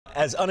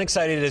As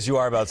unexcited as you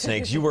are about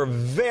snakes, you were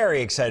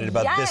very excited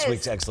about this Yes.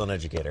 week's Excellent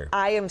Educator.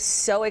 I am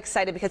so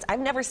excited because I've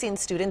never seen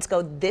students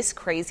go this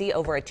crazy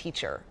over a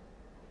teacher.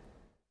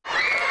 Wow,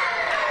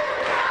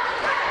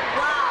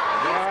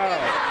 these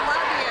kids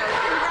love you.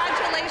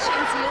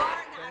 Congratulations, you are an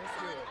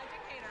excellent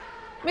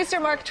educator.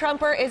 Mr. Mark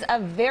Trumper is a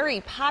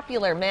very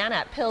popular man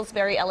at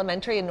Pillsbury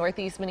Elementary in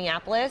Northeast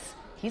Minneapolis.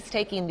 He's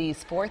taking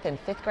these 4th and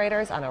 5th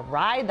graders on a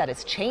ride that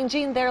is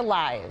changing their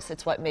lives.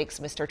 It's what makes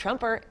Mr.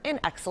 Trumper an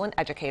excellent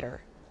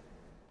educator.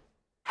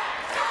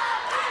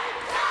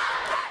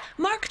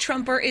 Mark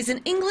Trumper is an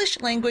English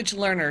language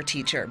learner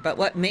teacher, but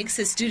what makes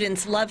his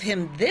students love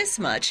him this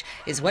much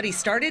is what he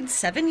started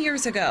 7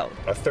 years ago.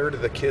 A third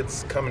of the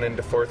kids coming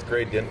into 4th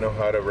grade didn't know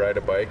how to ride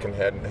a bike and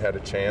hadn't had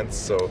a chance,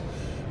 so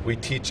we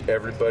teach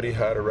everybody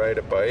how to ride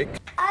a bike.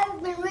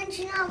 I've been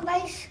wrenching on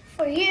bikes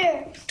for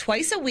years.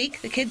 Twice a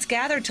week, the kids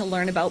gather to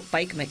learn about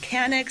bike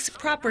mechanics,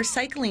 proper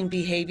cycling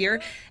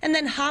behavior, and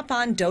then hop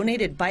on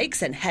donated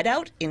bikes and head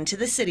out into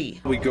the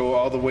city. We go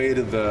all the way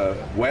to the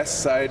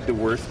west side to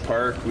Worth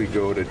Park. We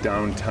go to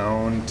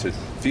downtown to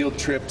field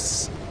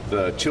trips,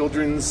 the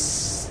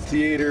children's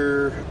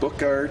theater,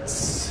 book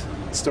arts,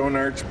 Stone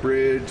Arch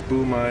Bridge,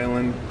 Boom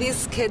Island.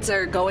 These kids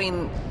are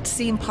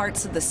seeing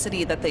parts of the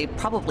city that they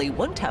probably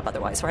wouldn't have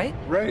otherwise, right?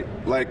 Right.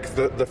 Like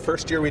the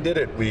first year we did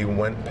it, we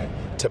went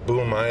to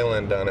Boom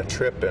Island on a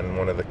trip, and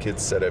one of the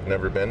kids said, "I've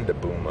never been to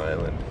Boom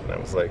Island." And I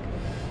was like,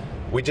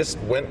 "We just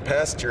went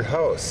past your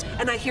house."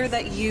 And I hear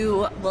that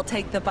you will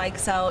take the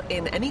bikes out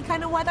in any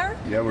kind of weather?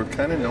 Yeah, we're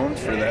kind of known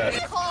for that.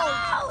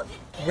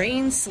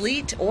 Rain,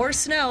 sleet, or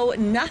snow,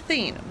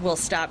 nothing will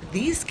stop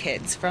these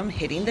kids from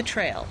hitting the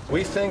trail.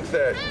 We think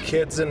that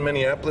kids in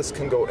Minneapolis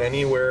can go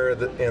anywhere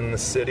in the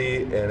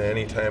city and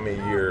any time of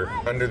year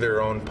under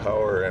their own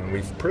power, and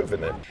we've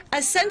proven it.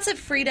 A sense of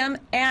freedom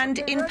and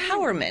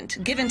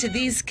empowerment given to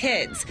these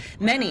kids,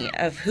 many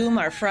of whom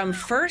are from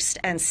first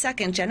and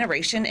second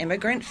generation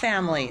immigrant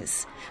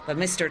families. But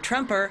Mr.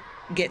 Trumper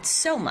gets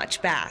so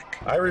much back.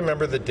 I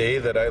remember the day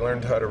that I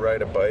learned how to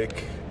ride a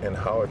bike and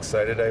how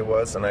excited I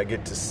was, and I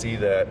get to see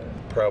that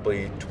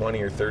probably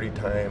 20 or 30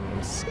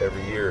 times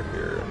every year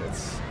here, and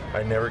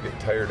I never get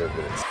tired of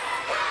it.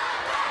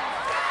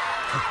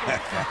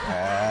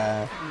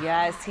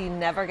 Yes, he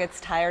never gets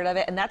tired of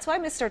it. And that's why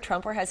Mr.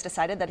 Trumper has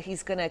decided that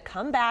he's going to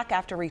come back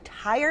after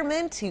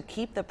retirement to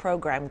keep the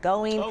program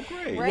going. Oh,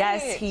 great.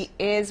 Yes, he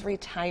is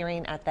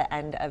retiring at the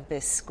end of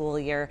this school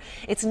year.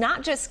 It's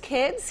not just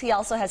kids. He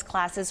also has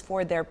classes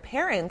for their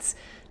parents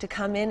to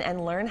come in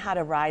and learn how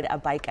to ride a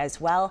bike as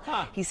well.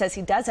 Huh. He says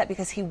he does that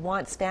because he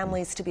wants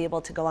families to be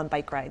able to go on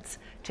bike rides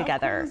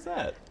together. How cool is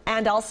that?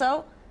 And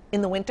also,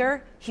 in the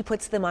winter, he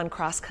puts them on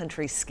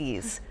cross-country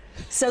skis.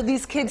 So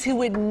these kids who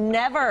would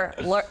never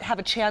have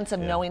a chance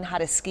of knowing how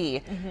to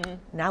ski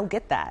now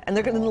get that. And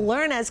they're going to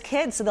learn as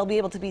kids, so they'll be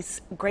able to be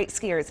great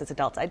skiers as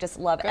adults. I just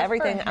love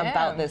everything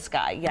about this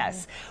guy.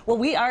 Yes. Well,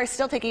 we are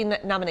still taking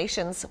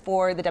nominations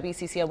for the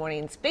WCCO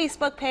Mornings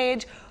Facebook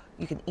page.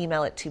 You can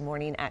email it to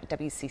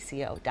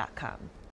morning@wcco.com.